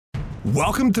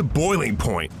Welcome to Boiling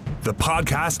Point, the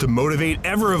podcast to motivate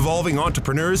ever-evolving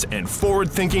entrepreneurs and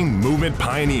forward-thinking movement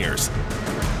pioneers.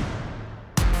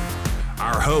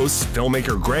 Our hosts,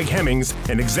 filmmaker Greg Hemmings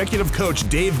and executive coach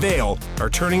Dave Vale, are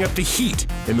turning up the heat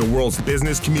in the world's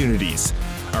business communities.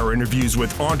 Our interviews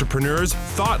with entrepreneurs,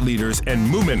 thought leaders, and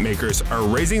movement makers are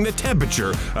raising the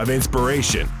temperature of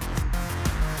inspiration.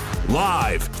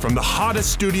 Live from the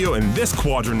hottest studio in this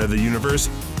quadrant of the universe,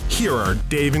 here are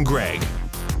Dave and Greg.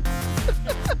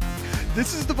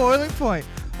 This is the boiling point.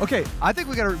 Okay, I think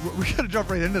we gotta jump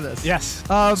right into this. Yes.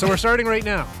 So we're starting right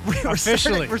now.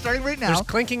 Officially. We're starting right now. There's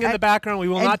clinking in the background. We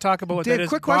will not talk about what Dave, that is.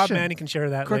 quick Bob question. Manning can share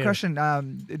that Quick later. question.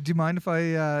 Do you mind if I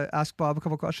ask Bob a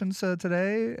couple questions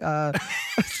today?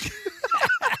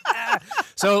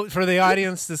 So for the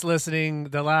audience that's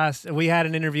listening, we had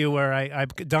an interview where I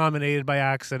dominated by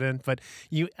accident, but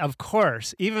you, of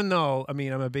course, even though, I'm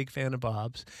a big fan of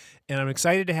Bob's, and I'm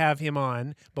excited to have him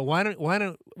on, but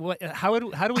how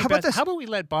about we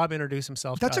let Bob introduce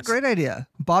himself to us? That's a great idea.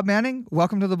 Bob Manning,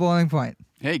 welcome to the boiling point.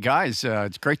 Hey guys,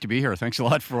 it's great to be here. Thanks a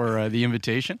lot for the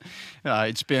invitation.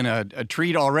 It's been a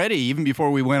treat already, even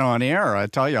before we went on air. I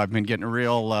tell you, I've been getting a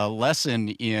real lesson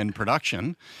in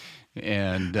production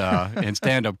and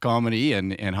stand-up comedy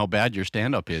and how bad your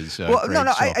stand-up is. Well, Greg.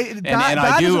 no, and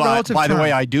I do. By the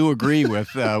way, I do agree with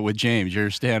James. Your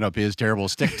stand-up is terrible.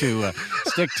 Stick to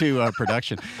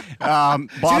production. Bob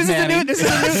Manning. This is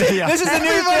the new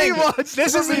thing.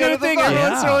 This is the new thing.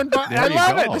 Everyone's throwing. I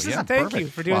love it. Thank you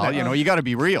for doing that. Well, you got to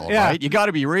be real, right? You got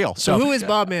to be real. So who is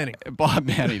Bob Manning? Bob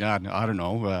Manning. I don't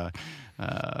know.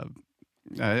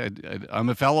 I'm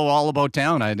a fellow all about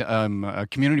town. I'm a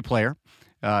community player.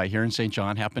 Here in St.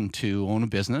 John, happen to own a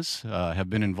business, have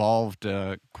been involved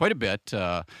quite a bit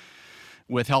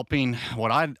with helping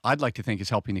what I'd like to think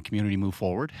is helping the community move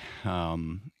forward.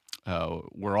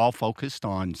 We're all focused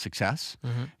on success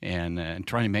and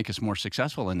trying to make us more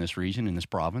successful in this region, in this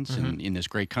province, and in this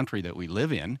great country that we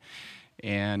live in.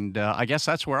 And I guess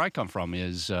that's where I come from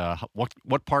is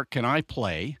what part can I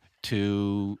play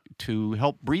to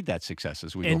help breed that success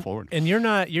as we go forward. And you're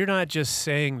not just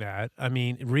saying that.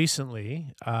 Recently,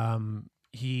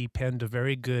 he penned a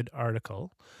very good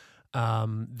article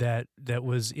that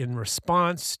was in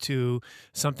response to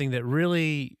something that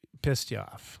really pissed you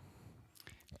off.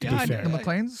 Yeah, the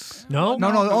McLean's? No.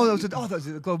 Oh, that was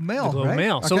the Globe and Mail. The Globe and right?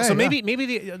 Mail. Okay, so maybe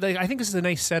I think this is a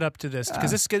nice setup to this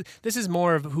because this is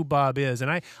more of who Bob is,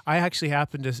 and I actually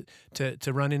happened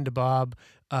to run into Bob,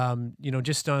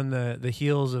 just on the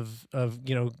heels of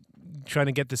trying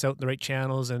to get this out in the right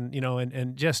channels,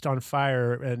 and just on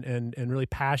fire and really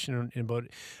passionate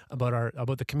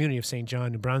about the community of St.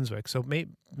 John, New Brunswick. So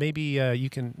maybe you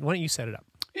can. Why don't you set it up?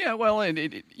 Yeah, well,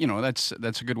 that's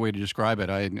a good way to describe it.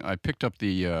 I picked up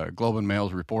the Globe and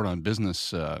Mail's report on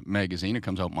business magazine. It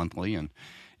comes out monthly,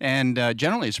 and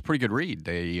generally it's a pretty good read.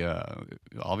 They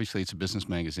obviously it's a business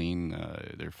magazine.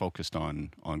 They're focused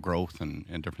on growth and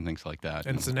different things like that.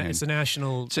 And it's a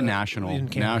national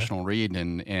national read,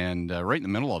 and right in the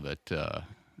middle of it.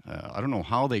 I don't know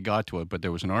how they got to it, but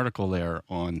there was an article there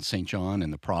on St. John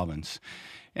and the province.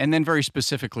 And then very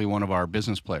specifically one of our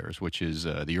business players, which is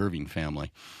the Irving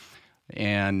family.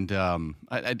 And I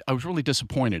was really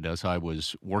disappointed as I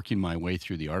was working my way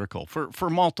through the article for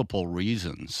multiple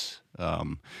reasons,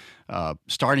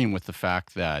 starting with the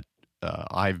fact that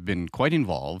I've been quite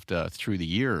involved through the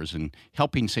years in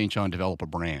helping St. John develop a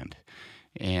brand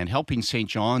and helping St.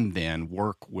 John then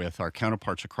work with our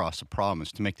counterparts across the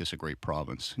province to make this a great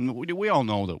province. And we all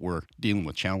know that we're dealing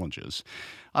with challenges.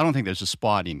 I don't think there's a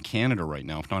spot in Canada right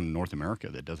now, if not in North America,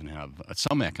 that doesn't have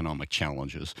some economic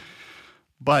challenges.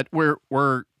 But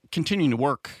we're continuing to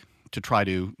work to try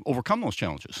to overcome those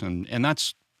challenges, and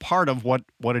that's part of what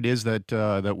it is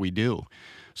that we do.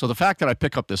 So the fact that I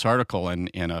pick up this article and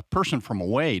a person from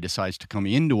away decides to come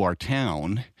into our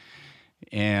town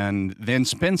and then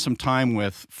spend some time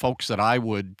with folks that I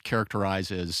would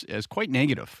characterize as quite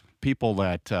negative, people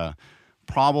that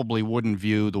probably wouldn't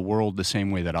view the world the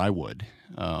same way that I would.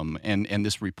 And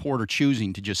this reporter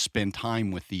choosing to just spend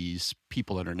time with these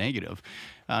people that are negative.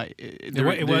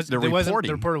 The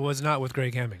reporter was not with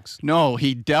Greg Hemmings. No,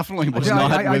 he definitely was not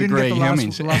with Greg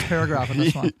Hemmings. The last paragraph in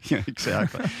this one. Yeah,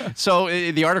 exactly. So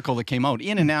the article that came out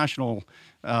in a national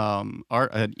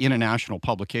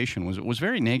publication was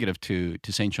very negative to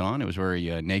St. John. It was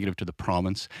very negative to the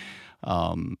province.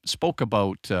 Spoke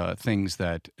about things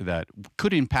that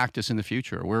could impact us in the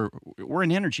future. We're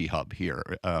an energy hub here,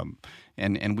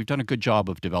 and we've done a good job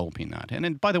of developing that.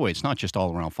 And by the way, it's not just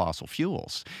all around fossil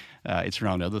fuels; it's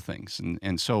around other things.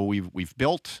 And so we've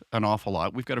built an awful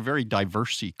lot. We've got a very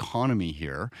diverse economy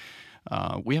here.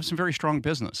 we have some very strong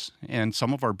business, and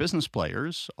some of our business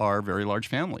players are very large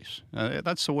families.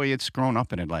 That's the way it's grown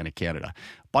up in Atlantic Canada.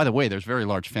 By the way, there's very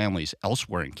large families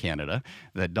elsewhere in Canada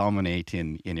that dominate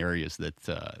in areas that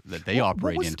they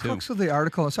operate what was into. the crux of the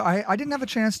article? So I didn't have a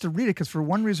chance to read it because for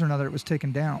one reason or another it was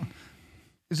taken down.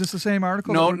 Is this the same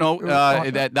article? No.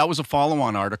 That was a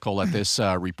follow-on article that this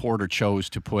reporter chose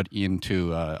to put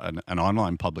into an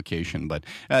online publication. But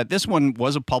this one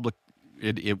was a public.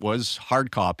 It was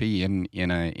hard copy in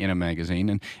a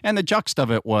magazine, and the juxt of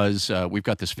it was we've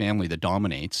got this family that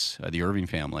dominates, the Irving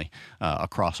family,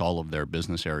 across all of their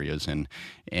business areas,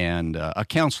 and a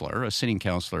counselor, a sitting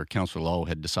counselor, Councillor Lowe,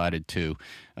 had decided to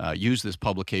use this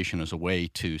publication as a way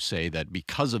to say that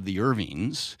because of the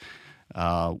Irvings,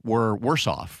 we're worse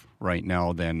off right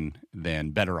now than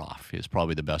better off is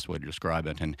probably the best way to describe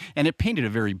it, and it painted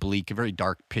a very bleak, a very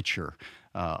dark picture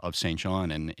of St. John,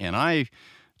 and I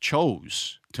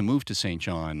chose to move to St.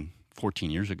 John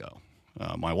 14 years ago.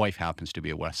 My wife happens to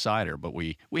be a West Sider, but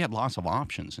we had lots of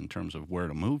options in terms of where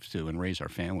to move to and raise our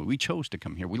family. We chose to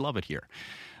come here. We love it here.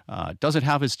 Does it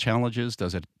have its challenges?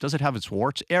 Does it have its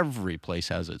warts? Every place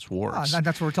has its warts. That's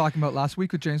what we were talking about last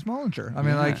week with James Mullinger. I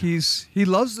mean, he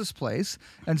loves this place,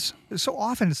 and so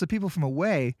often it's the people from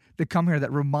away that come here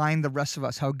that remind the rest of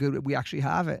us how good we actually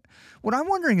have it. What I'm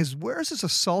wondering is, where is this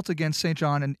assault against St.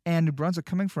 John and New Brunswick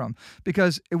coming from?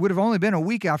 Because it would have only been a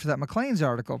week after that McLean's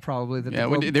article, probably.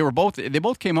 They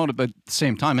both came out at the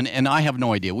same time, and I have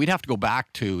no idea. We'd have to go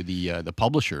back to the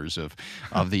publishers of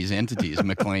these entities,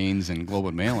 McLean's and Globe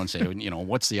and Mail, and say,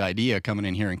 what's the idea coming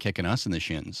in here and kicking us in the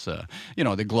shins?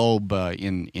 The Globe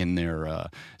in their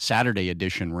Saturday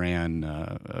edition ran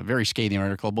a very scathing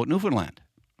article about Newfoundland.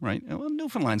 Right? Well,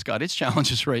 Newfoundland's got its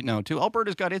challenges right now, too.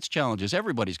 Alberta's got its challenges.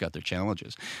 Everybody's got their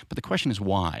challenges. But the question is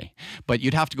why? But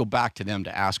you'd have to go back to them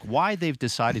to ask why they've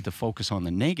decided to focus on the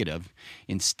negative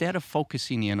instead of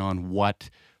focusing in on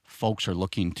what folks are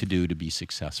looking to do to be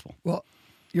successful. Well,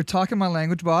 you're talking my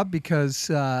language, Bob, because,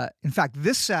 in fact,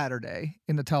 this Saturday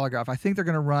in the Telegraph, I think they're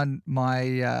going to run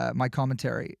my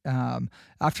commentary.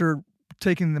 After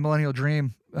taking the Millennial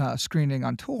Dream screening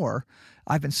on tour,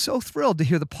 I've been so thrilled to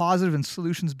hear the positive and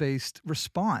solutions-based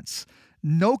response.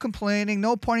 No complaining,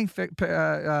 no pointing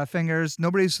fingers.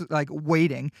 Nobody's like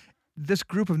waiting. This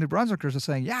group of New Brunswickers are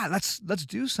saying, "Yeah, let's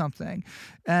do something."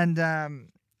 And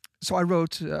so I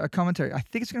wrote a commentary. I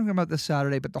think it's going to come out this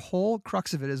Saturday, but the whole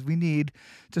crux of it is we need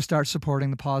to start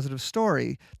supporting the positive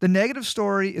story. The negative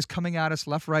story is coming at us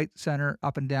left, right, center,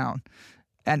 up, and down.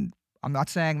 And I'm not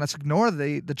saying let's ignore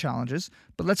the challenges,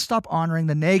 but let's stop honoring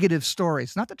the negative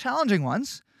stories. Not the challenging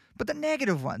ones, but the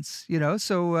negative ones,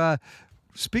 So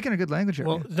speaking a good language here.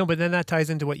 Well, no, but then that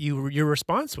ties into what your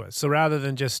response was. So rather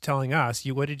than just telling us,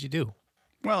 what did you do?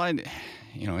 Well,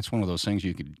 it's one of those things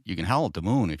you can howl at the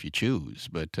moon if you choose,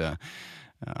 but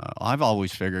I've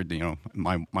always figured,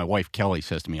 my wife Kelly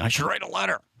says to me, I should write a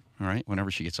letter. All right,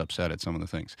 whenever she gets upset at some of the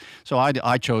things. So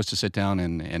I chose to sit down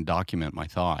and document my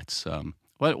thoughts.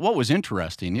 What was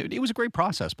interesting, it was a great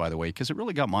process, by the way, because it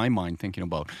really got my mind thinking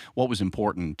about what was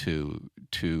important to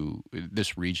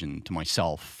this region, to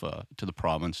myself, to the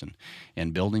province,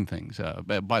 and building things.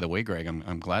 By the way, Greg,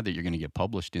 I'm glad that you're going to get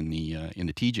published in the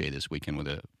TJ this weekend with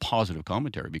a positive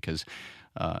commentary, because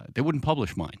they wouldn't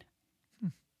publish mine.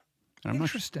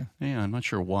 Interesting. I'm not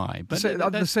sure why, but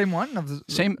the same one,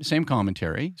 same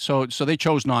commentary. So they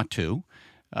chose not to.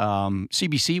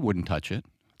 CBC wouldn't touch it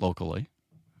locally,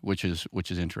 which is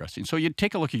interesting. So you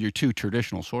take a look at your two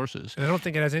traditional sources. And I don't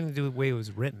think it has anything to do with the way it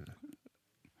was written.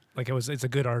 Like it's a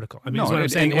good article. I mean, no, what I'm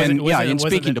saying. In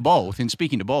speaking to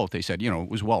both, they said it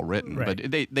was well written, right.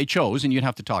 But they chose, and you'd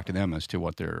have to talk to them as to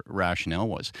what their rationale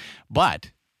was. But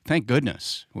thank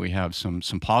goodness we have some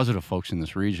positive folks in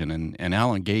this region, and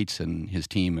Alan Gates and his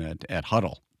team at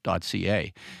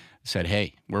huddle.ca said,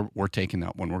 hey, we're taking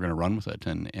that one, we're going to run with it,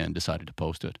 and decided to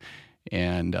post it.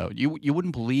 And you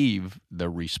wouldn't believe the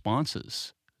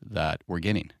responses that we're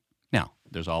getting. Now,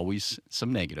 there's always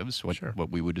some negatives, what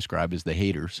we would describe as the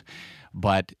haters,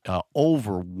 but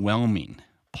overwhelming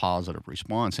positive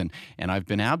response. And I've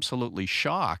been absolutely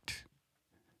shocked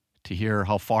to hear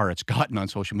how far it's gotten on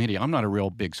social media. I'm not a real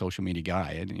big social media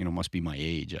guy. It must be my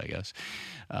age, I guess.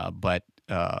 But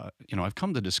I've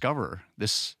come to discover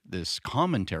this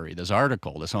commentary, this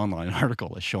article, this online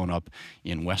article has shown up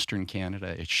in Western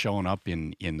Canada. It's shown up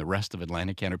in the rest of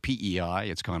Atlantic Canada. PEI,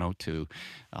 it's gone out to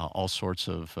all sorts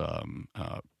of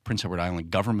Prince Edward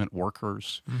Island government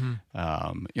workers.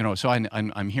 Mm-hmm. So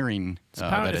I'm hearing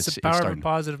that it's the power of a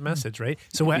positive message, right?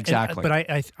 So exactly. But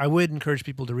I would encourage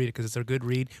people to read it because it's a good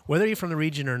read, whether you're from the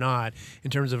region or not,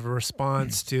 in terms of a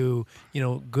response to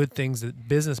good things that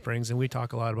business brings. And we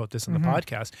talk a lot about this on the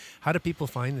podcast. How do people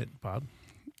find it, Bob?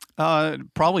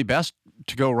 Probably best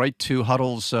to go right to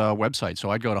Huddle's website. So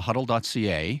I'd go to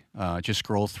huddle.ca, just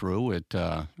scroll through it.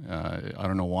 I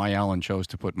don't know why Alan chose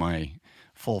to put my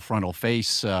full frontal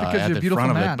face at the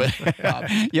front of it, but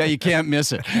yeah, you can't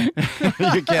miss it.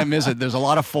 You can't miss it. There's a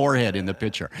lot of forehead in the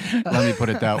picture. Let me put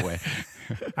it that way.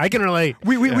 I can relate.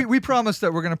 We promised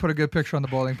that we're going to put a good picture on the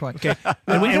bowling point. Okay,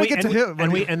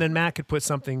 and then Matt could put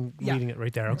something leading it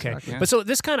right there. Okay, exactly. But so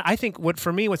this kind of, I think,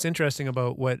 what's interesting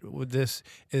about what this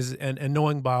is, and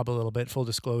knowing Bob a little bit, full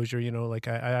disclosure, like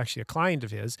I actually a client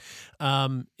of his,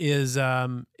 is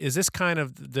this kind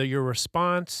of your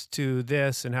response to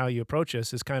this and how you approach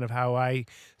this is kind of how I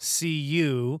see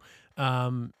you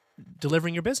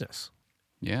delivering your business.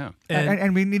 Yeah.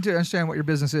 And we need to understand what your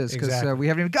business is because Exactly. We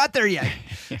haven't even got there yet.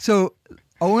 So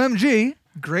OMG,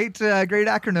 great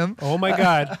acronym. Oh my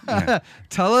God.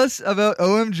 Tell us about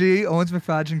OMG, Owens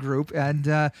MacFayden Group, and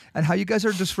how you guys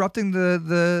are disrupting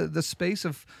the space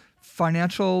of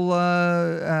financial,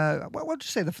 what would you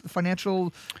say, the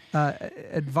financial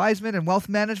advisement and wealth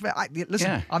management.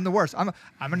 Listen, I'm the worst. I'm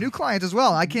a new client as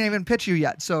well. I can't even pitch you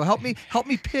yet. So help me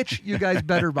pitch you guys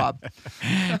better, Bob.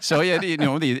 So yeah,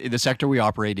 the sector we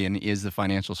operate in is the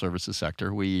financial services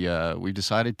sector. We've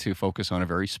decided to focus on a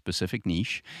very specific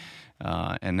niche.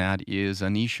 And that is a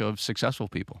niche of successful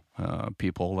people,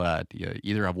 people that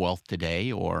either have wealth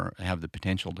today or have the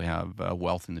potential to have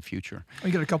wealth in the future.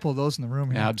 We got a couple of those in the room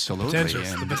here. Absolutely. Who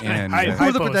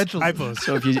are the potentials?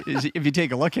 So if you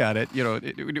take a look at it,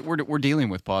 we're dealing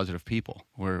with positive people.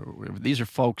 These are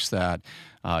folks that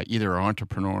either are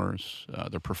entrepreneurs,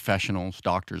 they're professionals,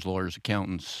 doctors, lawyers,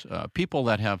 accountants, people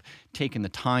that have taken the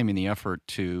time and the effort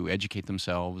to educate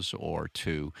themselves or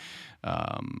to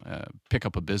pick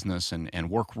up a business and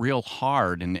work real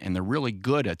hard, and they're really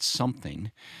good at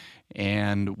something.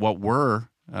 And what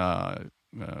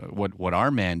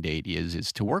our mandate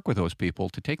is to work with those people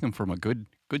to take them from a good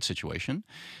situation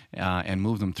and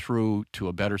move them through to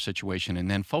a better situation,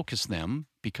 and then focus them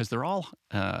because they're all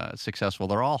successful,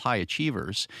 they're all high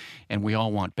achievers, and we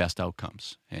all want best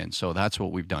outcomes. And so that's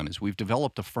what we've done is we've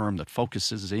developed a firm that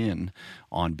focuses in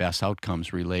on best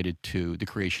outcomes related to the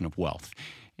creation of wealth.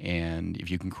 And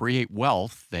if you can create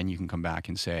wealth, then you can come back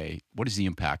and say, what is the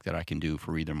impact that I can do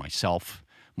for either myself,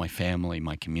 my family,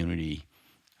 my community,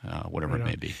 whatever it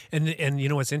may be.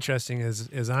 And what's interesting is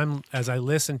as I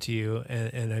listen to you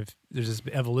and there's this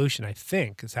evolution I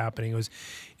think is happening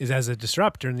is as a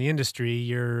disruptor in the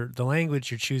industry, the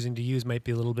language you're choosing to use might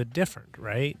be a little bit different,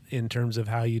 right? In terms of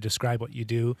how you describe what you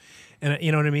do. And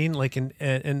you know what I mean? Like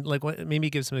and like what, maybe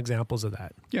give some examples of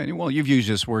that. Yeah, well, you've used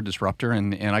this word disruptor,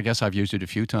 and I guess I've used it a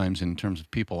few times in terms of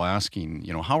people asking,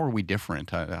 how are we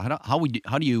different? How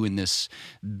do you in this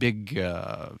big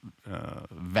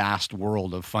vast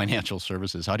world of financial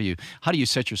services, how do you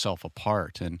set yourself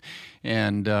apart?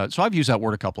 And so I've used that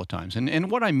word a couple of times.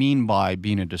 And what I mean by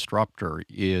being a disruptor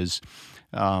is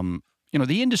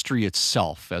the industry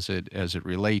itself, as it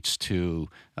relates to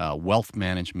wealth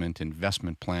management,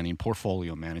 investment planning,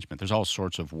 portfolio management. There's all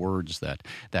sorts of words that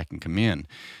can come in.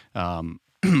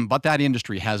 But that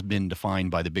industry has been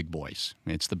defined by the big boys.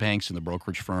 It's the banks and the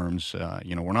brokerage firms.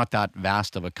 We're not that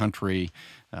vast of a country,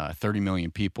 30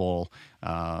 million people,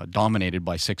 dominated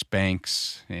by 6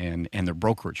 banks and their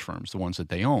brokerage firms, the ones that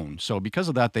they own. So because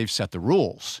of that, they've set the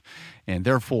rules. And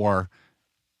therefore,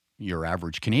 your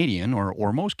average Canadian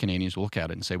or most Canadians will look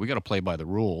at it and say, we got to play by the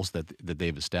rules that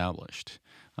they've established.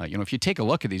 If you take a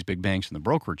look at these big banks and the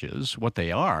brokerages, what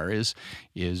they are is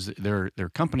they're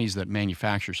companies that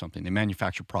manufacture something. They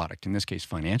manufacture product, in this case,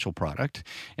 financial product,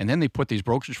 and then they put these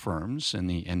brokerage firms and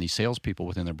the salespeople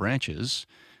within their branches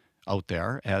out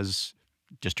there as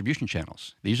distribution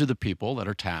channels. These are the people that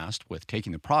are tasked with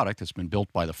taking the product that's been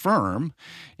built by the firm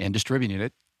and distributing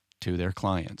it to their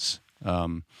clients.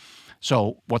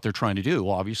 So what they're trying to do,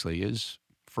 obviously, is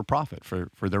for profit,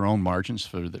 for their own margins,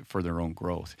 for their own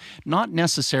growth. Not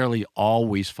necessarily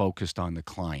always focused on the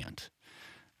client,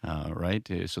 right?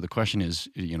 So the question is,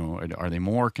 are they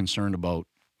more concerned about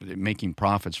making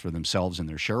profits for themselves and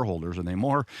their shareholders? Are they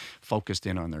more focused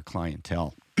in on their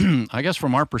clientele? I guess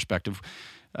from our perspective,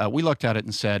 we looked at it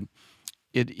and said,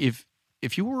 if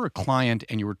you were a client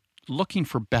and you were looking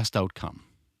for best outcome,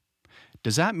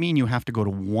 Does that mean you have to go to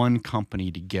one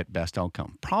company to get best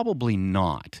outcome? Probably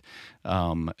not.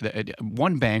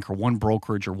 One bank or one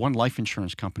brokerage or one life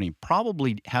insurance company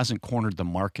probably hasn't cornered the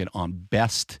market on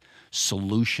best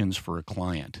solutions for a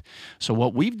client. So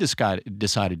what we've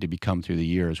decided to become through the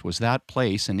years was that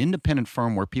place, an independent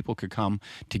firm where people could come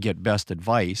to get best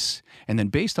advice, and then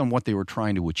based on what they were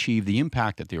trying to achieve, the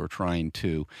impact that they were trying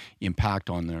to impact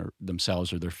on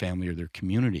themselves or their family or their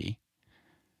community,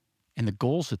 and the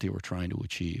goals that they were trying to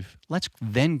achieve, let's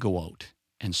then go out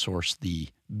and source the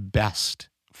best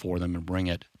for them and bring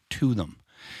it to them.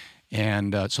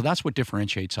 And so that's what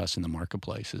differentiates us in the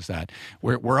marketplace, is that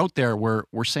we're out there,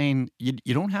 we're saying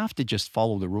you don't have to just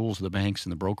follow the rules of the banks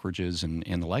and the brokerages and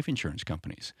the life insurance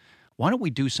companies. Why don't we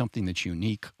do something that's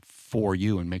unique for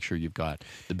you and make sure you've got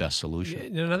the best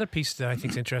solution? Another piece that I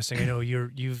think is interesting, I know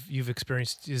you've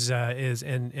experienced is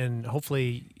and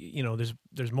hopefully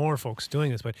there's more folks doing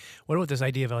this, but what about this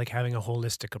idea of like having a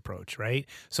holistic approach, right?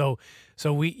 So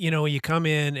we you come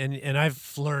in and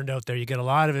I've learned out there you get a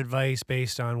lot of advice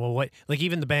based on what, like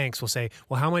even the banks will say,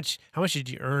 well, how much did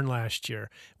you earn last year,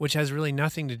 which has really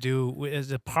nothing to do with,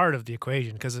 as a part of the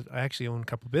equation, because I actually own a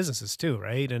couple of businesses too,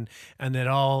 right? And that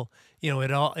all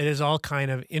it is all kind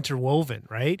of interwoven,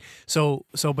 right? So,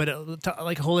 but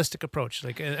like a holistic approach,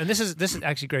 like, and this is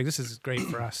actually, Greg, this is great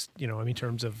for us, in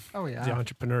terms of the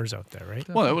entrepreneurs out there, right?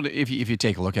 Well, if you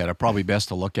take a look at it, probably best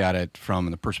to look at it from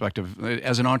the perspective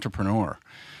as an entrepreneur.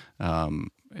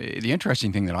 The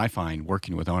interesting thing that I find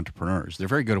working with entrepreneurs, they're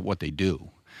very good at what they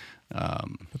do. But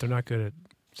they're not good at...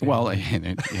 Well,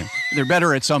 they're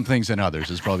better at some things than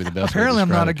others is probably the best Apparently way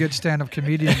to I'm not a describe good stand-up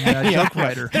comedian joke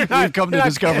writer. We've come to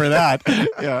discover that.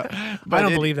 Yeah, but I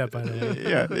don't believe that, by the way.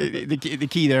 Yeah, the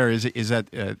key there is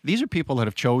that these are people that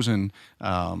have chosen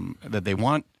that they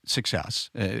want success.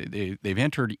 They've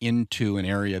entered into an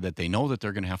area that they know that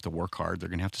they're going to have to work hard. They're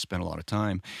going to have to spend a lot of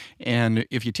time. And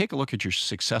if you take a look at your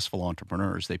successful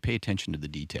entrepreneurs, they pay attention to the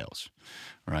details,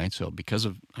 right? So because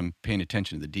I'm paying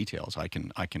attention to the details, I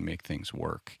can make things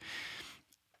work.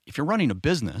 If you're running a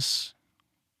business,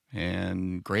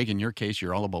 and Greg, in your case,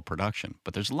 you're all about production,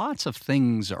 but there's lots of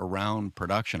things around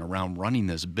production, around running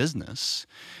this business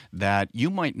that you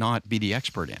might not be the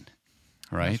expert in.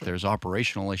 Right? There's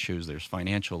operational issues, there's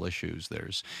financial issues,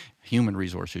 there's human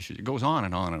resource issues. It goes on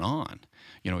and on and on.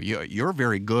 You're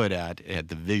very good at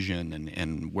the vision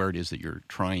and where it is that you're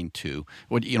trying to,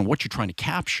 what you're trying to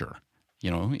capture,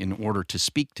 in order to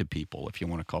speak to people, if you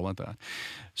want to call it that.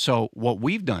 So what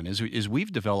we've done is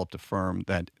we've developed a firm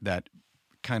that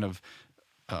kind of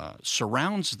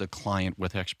surrounds the client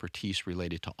with expertise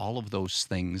related to all of those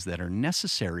things that are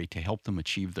necessary to help them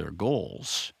achieve their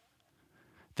goals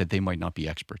that they might not be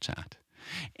experts at.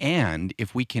 And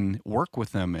if we can work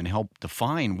with them and help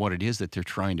define what it is that they're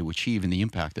trying to achieve and the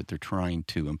impact that they're trying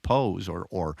to impose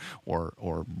or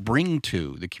bring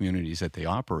to the communities that they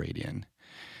operate in,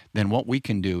 then what we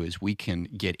can do is we can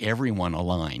get everyone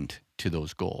aligned to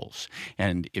those goals.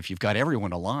 And if you've got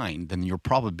everyone aligned, then your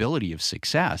probability of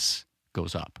success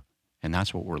goes up. And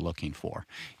that's what we're looking for,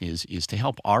 is to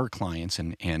help our clients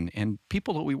and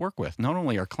people that we work with, not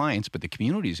only our clients, but the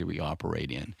communities that we operate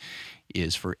in,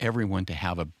 is for everyone to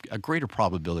have a greater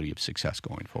probability of success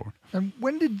going forward. And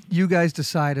when did you guys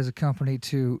decide as a company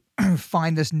to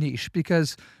find this niche?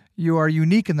 Because you are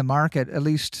unique in the market, at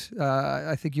least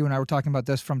I think you and I were talking about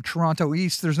this from Toronto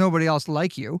East. There's nobody else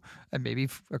like you, and maybe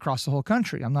across the whole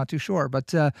country. I'm not too sure.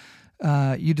 But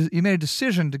you made a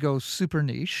decision to go super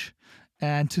niche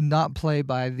and to not play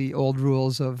by the old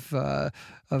rules of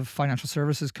financial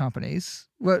services companies.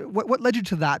 What led you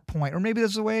to that point? Or maybe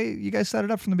that's the way you guys set it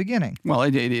up from the beginning. Well,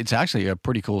 it's actually a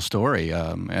pretty cool story.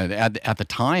 At the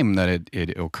time that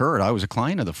it occurred, I was a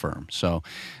client of the firm. So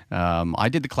I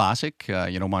did the classic.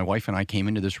 My wife and I came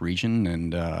into this region,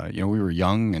 and we were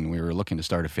young and we were looking to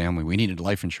start a family. We needed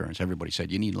life insurance. Everybody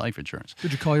said, you need life insurance.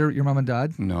 Did you call your mom and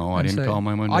dad? No, I didn't call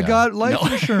my mom and dad. I got life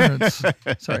insurance.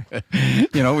 Sorry.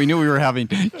 We knew we were having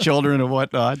children and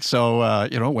whatnot. So,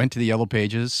 went to the Yellow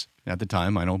Pages. At the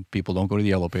time, I know people don't go to the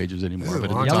Yellow Pages anymore, but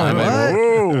at the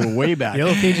time, way back.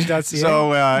 Yellowpages.ca.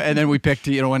 So, and then we picked,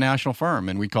 a national firm,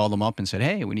 and we called them up and said,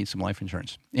 hey, we need some life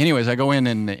insurance. Anyways, I go in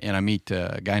and I meet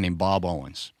a guy named Bob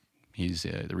Owens. He's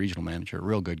the regional manager, a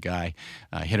real good guy.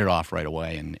 Hit it off right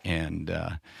away,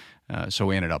 and so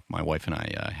we ended up, my wife and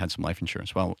I had some life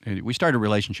insurance. Well, we started a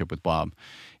relationship with Bob,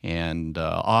 and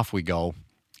off we go.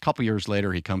 A couple years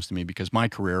later, he comes to me because my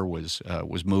career was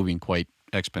moving quite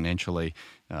exponentially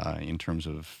in terms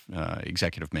of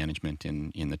executive management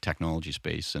in the technology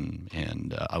space,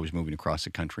 and I was moving across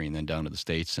the country and then down to the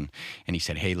States, and he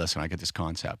said, hey, listen, I got this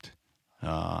concept.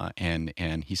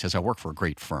 And he says, I work for a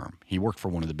great firm. He worked for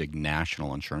one of the big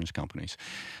national insurance companies.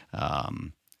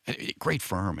 Great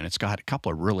firm, and it's got a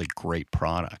couple of really great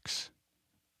products.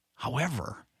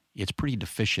 However, it's pretty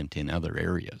deficient in other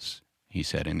areas, he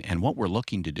said. And what we're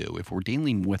looking to do, if we're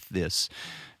dealing with this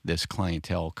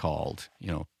clientele called,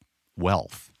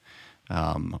 wealth,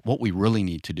 what we really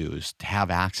need to do is to have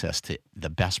access to the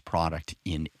best product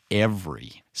in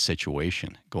every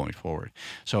situation going forward.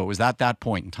 So it was at that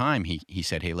point in time he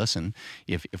said, hey, listen,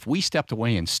 if we stepped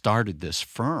away and started this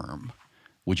firm,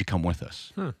 would you come with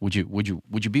us? Would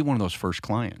you be one of those first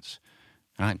clients?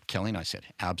 And Kelly and I said,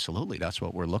 absolutely, that's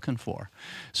what we're looking for.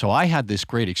 So I had this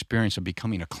great experience of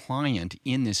becoming a client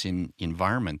in this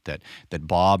environment that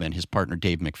Bob and his partner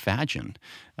Dave MacFayden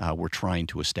were trying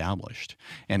to establish.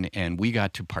 And we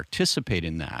got to participate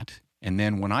in that. And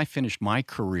then when I finished my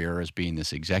career as being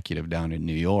this executive down in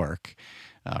New York,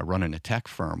 running a tech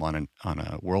firm on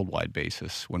a worldwide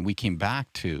basis, when we came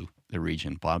back to the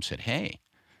region, Bob said, hey,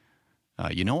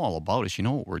 you know all about us, you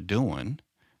know what we're doing.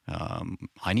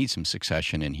 I need some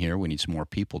succession in here. We need some more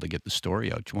people to get the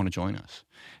story out. Do you want to join us?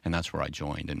 And that's where I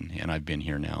joined. And I've been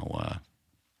here now,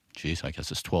 I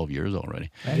guess it's 12 years already.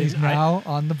 And he's now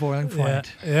on the boiling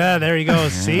point. Yeah, there you go.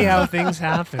 See how things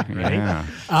happen,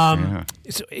 right?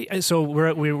 So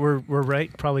we're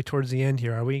right probably towards the end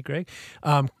here, are we, Greg?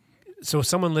 So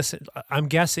someone listen, I'm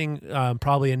guessing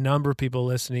probably a number of people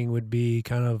listening would be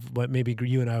kind of what maybe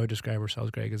you and I would describe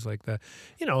ourselves, Greg, as like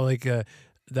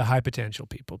the high potential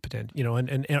people, and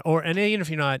even if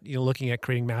you're not looking at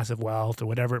creating massive wealth or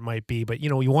whatever it might be, but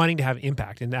you're wanting to have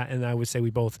impact, and I would say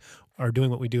we both are doing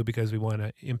what we do because we want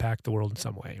to impact the world in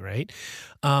some way, right?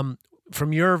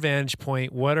 From your vantage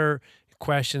point, what are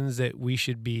questions that we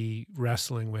should be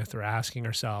wrestling with or asking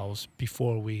ourselves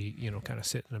before we kind of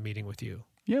sit in a meeting with you?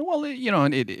 Yeah, well,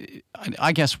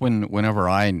 I guess whenever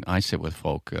I sit with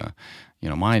folk,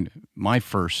 my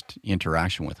first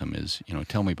interaction with them is,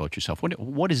 tell me about yourself.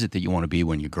 What is it that you want to be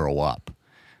when you grow up?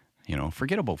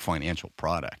 Forget about financial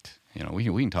product. We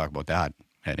can talk about that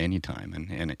at any time.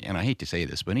 And I hate to say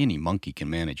this, but any monkey can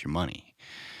manage your money.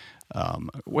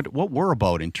 What we're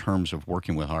about in terms of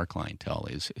working with our clientele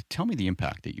is, tell me the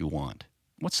impact that you want.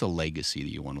 What's the legacy that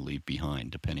you want to leave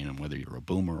behind, depending on whether you're a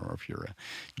boomer or if you're a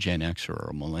Gen Xer or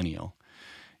a millennial?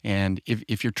 And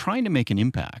if you're trying to make an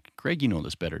impact, Greg, you know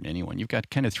this better than anyone, you've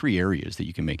got kind of three areas that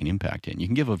you can make an impact in. You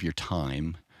can give of your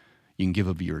time, you can give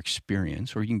of your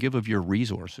experience, or you can give of your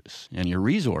resources. And your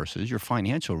resources, your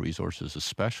financial resources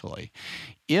especially,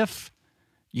 if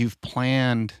you've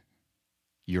planned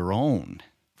your own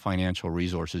financial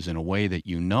resources in a way that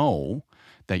you know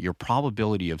that your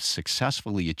probability of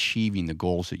successfully achieving the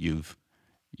goals that you've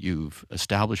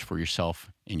established for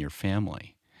yourself and your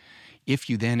family, if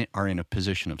you then are in a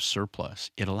position of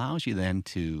surplus, it allows you then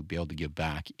to be able to give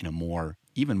back in a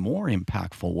even more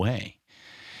impactful way.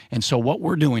 And so what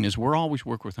we're doing is we're always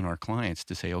working with our clients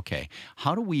to say, okay,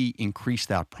 how do we increase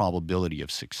that probability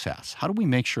of success? How do we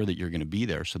make sure that you're going to be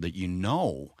there so that you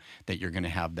know that you're going to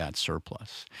have that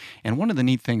surplus? And one of the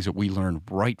neat things that we learned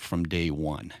right from day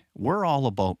one, we're all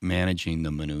about managing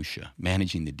the minutia,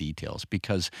 managing the details,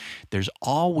 because there's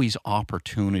always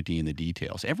opportunity in the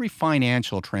details. Every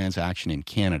financial transaction in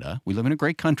Canada, we live in a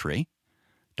great country,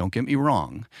 don't get me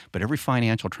wrong, but every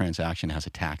financial transaction has a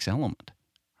tax element.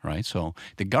 Right? So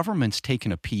the government's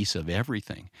taken a piece of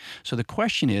everything. So the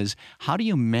question is, how do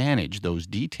you manage those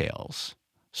details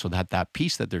so that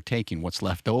piece that they're taking, what's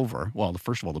left over, well,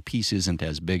 first of all, the piece isn't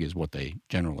as big as what they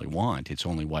generally want. It's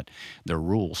only what their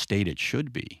rules state it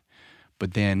should be.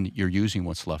 But then you're using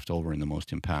what's left over in the most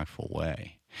impactful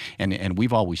way. And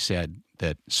we've always said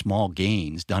that small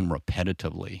gains done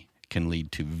repetitively can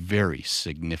lead to very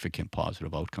significant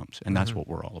positive outcomes. And that's what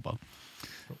we're all about.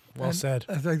 Well said.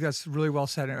 I think that's really well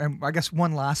said. And I guess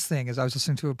one last thing is I was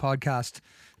listening to a podcast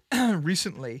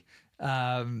recently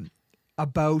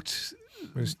about...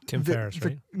 It was Tim Ferriss,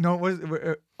 right? No,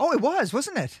 it was,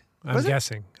 wasn't it? I'm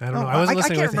guessing. I don't know. I wasn't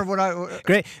listening. I can't remember what I...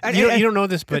 Greg, you don't know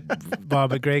this, but Bob,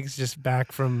 but Greg's just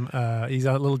back from... he's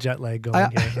on a little jet lag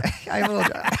going here. I'm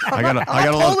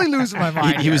totally losing my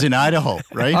mind. He was in Idaho,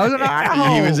 right? I was in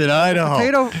Idaho. He was in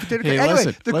Idaho. Potato. Hey,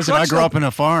 anyway, listen. I grew up in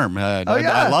a farm. I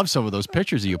love some of those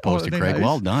pictures that you posted, Craig. Nice.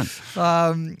 Well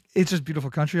done. It's just beautiful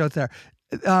country out there.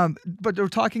 But they're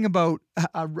talking about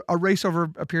a race over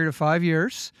a period of 5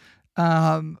 years.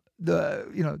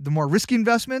 The more risky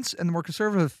investments and the more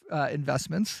conservative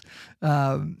investments,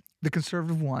 the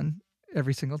conservative won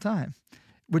every single time,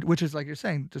 which is, like you're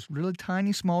saying, just really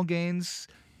tiny, small gains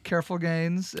careful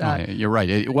gains. You're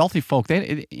right. Wealthy folk,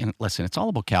 listen, it's all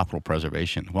about capital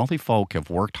preservation. Wealthy folk have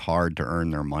worked hard to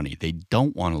earn their money. They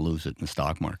don't want to lose it in the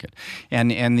stock market.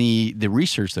 And the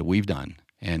research that we've done,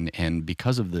 and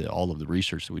because of all of the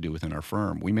research that we do within our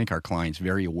firm, we make our clients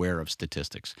very aware of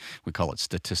statistics. We call it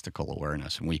statistical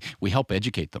awareness, and we help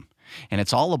educate them. And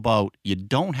it's all about, you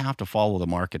don't have to follow the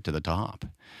market to the top.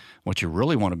 What you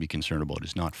really want to be concerned about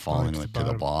is not falling to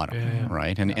the bottom,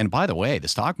 right? And by the way, the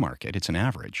stock market, it's an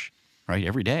average, right?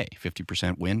 Every day,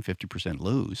 50% win, 50%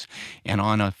 lose. And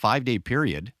on a 5-day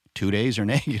period, 2 days are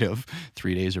negative,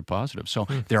 3 days are positive. So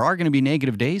there are going to be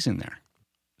negative days in there.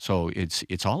 So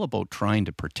it's all about trying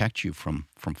to protect you from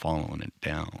following it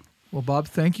down. Well, Bob,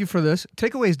 thank you for this.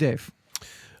 Takeaways, Dave.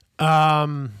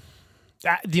 The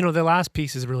last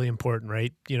piece is really important,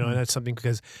 right? And that's something,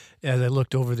 because as I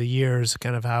looked over the years,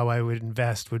 kind of how I would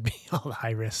invest would be all the high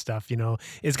risk stuff.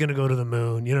 It's going to go to the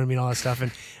moon. You know what I mean? All that stuff,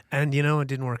 and it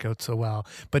didn't work out so well.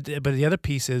 But the other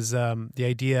piece is the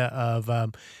idea of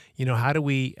how do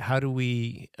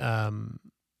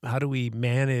we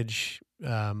manage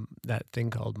that thing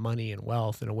called money and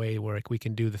wealth in a way where we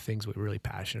can do the things we're really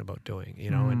passionate about doing,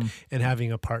 and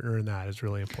having a partner in that is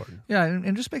really important. Yeah, and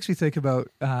it just makes me think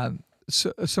about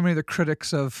so many of the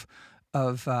critics of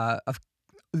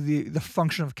the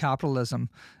function of capitalism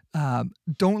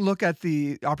don't look at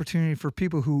the opportunity for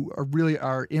people who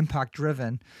are impact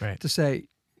driven, right, to say,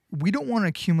 we don't want to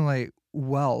accumulate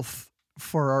wealth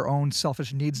for our own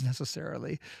selfish needs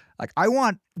necessarily. Like, I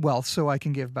want wealth so I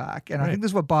can give back. And right. I think this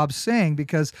is what Bob's saying,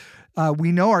 because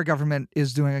we know our government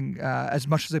is doing as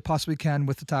much as they possibly can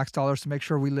with the tax dollars to make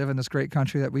sure we live in this great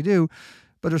country that we do.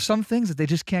 But there's some things that they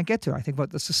just can't get to. I think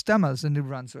about the Sistemas in New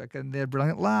Brunswick and the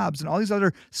Brilliant Labs and all these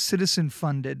other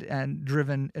citizen-funded and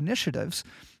driven initiatives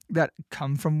that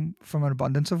come from an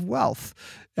abundance of wealth.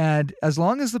 And as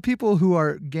long as the people who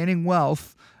are gaining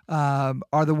wealth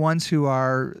are the ones who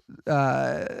are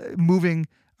moving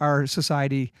our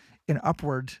society in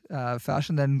upward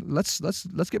fashion, then let's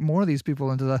get more of these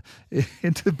people into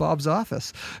Bob's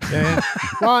office. Yeah.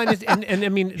 Well, and I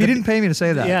mean, he didn't pay me to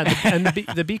say that. Yeah, and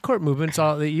the B Corp movement's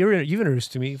all that you've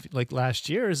introduced to me like last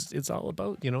year. It's all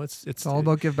about it's all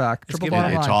about give back. It's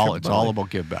all about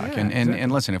give back. Yeah,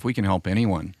 and listen, if we can help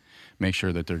anyone make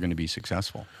sure that they're going to be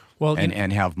successful,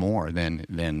 and have more,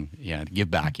 then give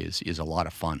back is a lot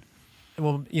of fun.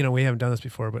 Well, we haven't done this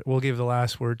before, but we'll give the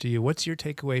last word to you. What's your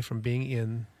takeaway from being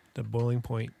in the Boiling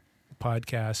Point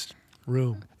podcast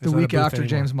room? The week after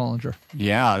James Mullinger.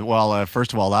 Yeah, well,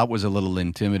 first of all, that was a little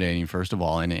intimidating, first of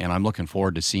all, and I'm looking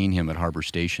forward to seeing him at Harbor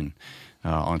Station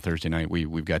on Thursday night.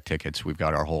 We've got tickets. We've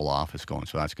got our whole office going,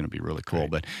 so that's going to be really cool.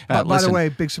 Right. But by the way,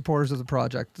 big supporters of the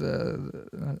project,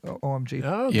 OMG.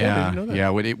 Oh, okay. I didn't know that.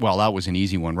 Yeah. Well, that was an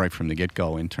easy one right from the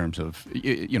get-go in terms of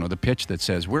the pitch that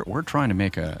says we're trying to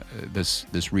make this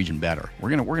region better. We're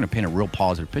gonna paint a real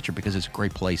positive picture because it's a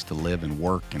great place to live and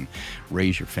work and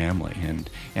raise your family.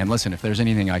 And listen, if there's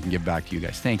anything I can give back to you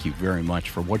guys, thank you very much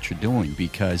for what you're doing,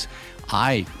 because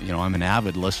I'm an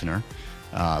avid listener.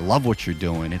 Love what you're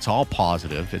doing. It's all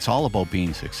positive. It's all about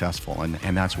being successful,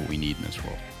 and that's what we need in this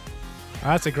world.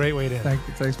 That's a great way to end.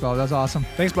 Thanks, Bob. That's awesome.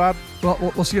 Thanks, Bob. Well,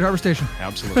 we'll see you at Harbor Station.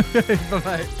 Absolutely.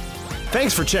 Bye-bye.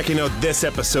 Thanks for checking out this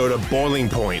episode of Boiling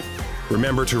Point.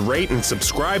 Remember to rate and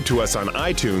subscribe to us on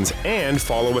iTunes and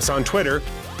follow us on Twitter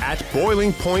at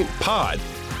Boiling Point Pod.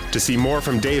 To see more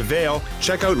from Dave Vale,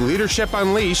 check out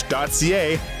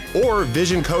leadershipunleashed.ca or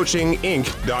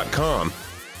visioncoachinginc.com.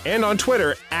 And on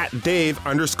Twitter at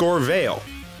Dave_Vale.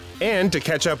 And to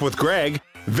catch up with Greg,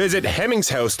 visit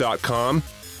hemmingshouse.com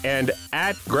and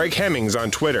at Greg Hemmings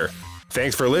on Twitter.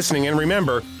 Thanks for listening, and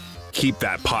remember, keep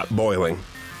that pot boiling.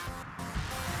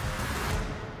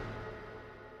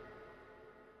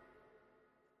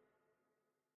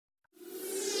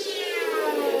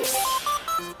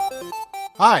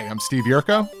 Hi, I'm Steve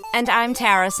Yurko. And I'm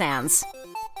Tara Sands.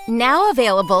 Now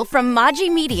available from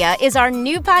Maji Media is our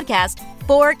new podcast,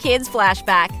 4 Kids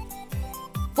Flashback.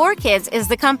 4 Kids is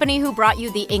the company who brought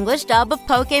you the English dub of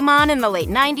Pokemon in the late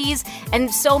 90s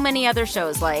and so many other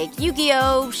shows like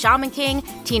Yu-Gi-Oh!, Shaman King,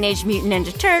 Teenage Mutant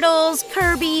Ninja Turtles,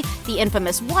 Kirby, the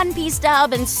infamous One Piece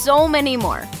dub, and so many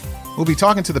more. We'll be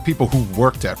talking to the people who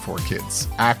worked at 4 Kids.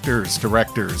 Actors,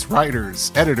 directors,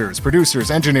 writers, editors,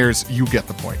 producers, engineers, you get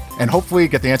the point. And hopefully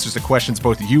get the answers to questions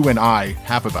both you and I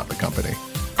have about the company.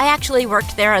 I actually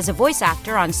worked there as a voice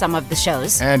actor on some of the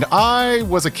shows. And I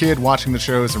was a kid watching the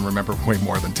shows and remember way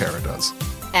more than Tara does.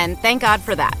 And thank God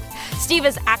for that. Steve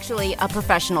is actually a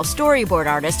professional storyboard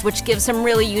artist, which gives some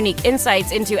really unique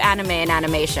insights into anime and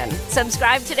animation.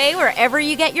 Subscribe today wherever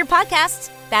you get your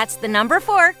podcasts. That's the number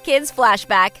 4 Kids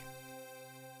Flashback.